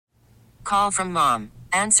Call from mom.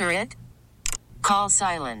 Answer it. Call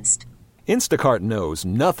silenced. Instacart knows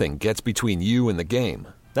nothing gets between you and the game.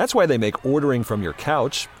 That's why they make ordering from your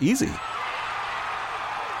couch easy.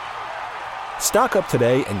 Stock up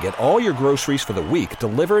today and get all your groceries for the week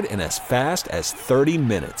delivered in as fast as 30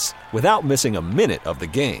 minutes without missing a minute of the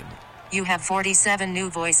game. You have 47 new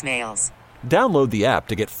voicemails. Download the app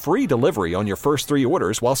to get free delivery on your first 3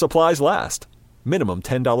 orders while supplies last. Minimum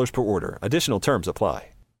 $10 per order. Additional terms apply.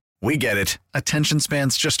 We get it. Attention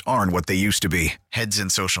spans just aren't what they used to be. Heads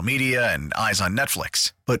in social media and eyes on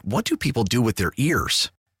Netflix. But what do people do with their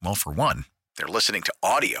ears? Well, for one, they're listening to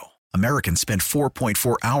audio. Americans spend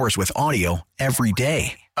 4.4 hours with audio every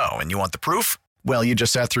day. Oh, and you want the proof? Well, you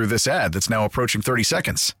just sat through this ad that's now approaching 30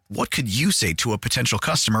 seconds. What could you say to a potential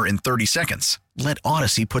customer in 30 seconds? Let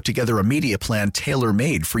Odyssey put together a media plan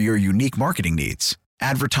tailor-made for your unique marketing needs.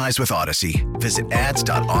 Advertise with Odyssey. Visit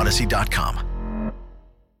ads.odyssey.com.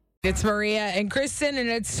 It's Maria and Kristen, and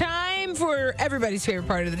it's time for everybody's favorite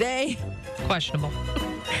part of the day. Questionable.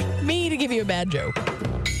 Me to give you a bad joke.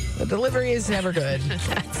 The delivery is never good.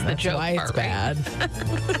 That's the joke why part, it's bad.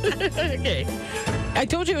 Okay. I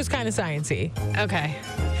told you it was kind of sciencey. Okay.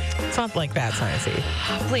 It's not like that sciencey.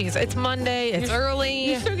 Please, it's Monday. It's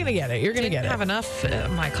early. You're still going to get it. You're going to get it. Didn't have enough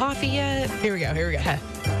of my coffee yet. Here we go. Okay.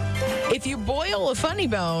 If you boil a funny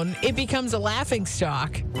bone, it becomes a laughing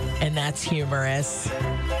stock, and that's humorous.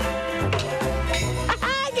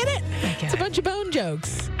 I get it. It's a bunch of bone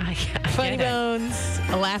jokes. I Funny get it. bones,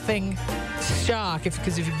 a laughing stock.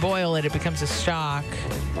 Because if you boil it, it becomes a stock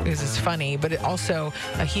because it's funny. But it also,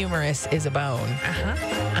 a humorous is a bone.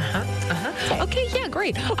 Okay, yeah,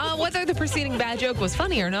 great. Whether the preceding bad joke was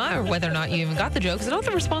funny or not, or whether or not you even got the joke, is not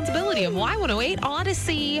the responsibility of Y108,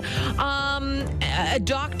 Odyssey, a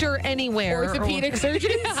doctor anywhere. Orthopedic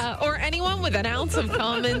surgeons? Yeah, or anyone with an ounce of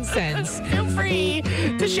common sense. Feel free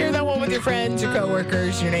to share that one with your friends, your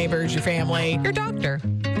coworkers, your neighbors, your family. Your doctor.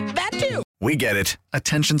 That too. We get it.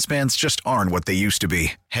 Attention spans just aren't what they used to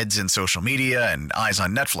be. Heads in social media and eyes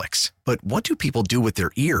on Netflix. But what do people do with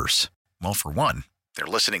their ears? Well, for one, they're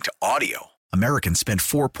listening to audio. Americans spend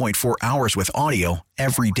 4.4 hours with audio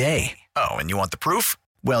every day. Oh, and you want the proof?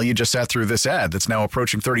 Well, you just sat through this ad that's now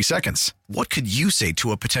approaching 30 seconds. What could you say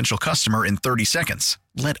to a potential customer in 30 seconds?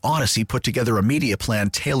 Let Odyssey put together a media plan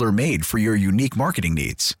tailor-made for your unique marketing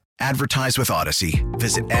needs. Advertise with Odyssey.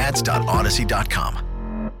 Visit ads.odyssey.com.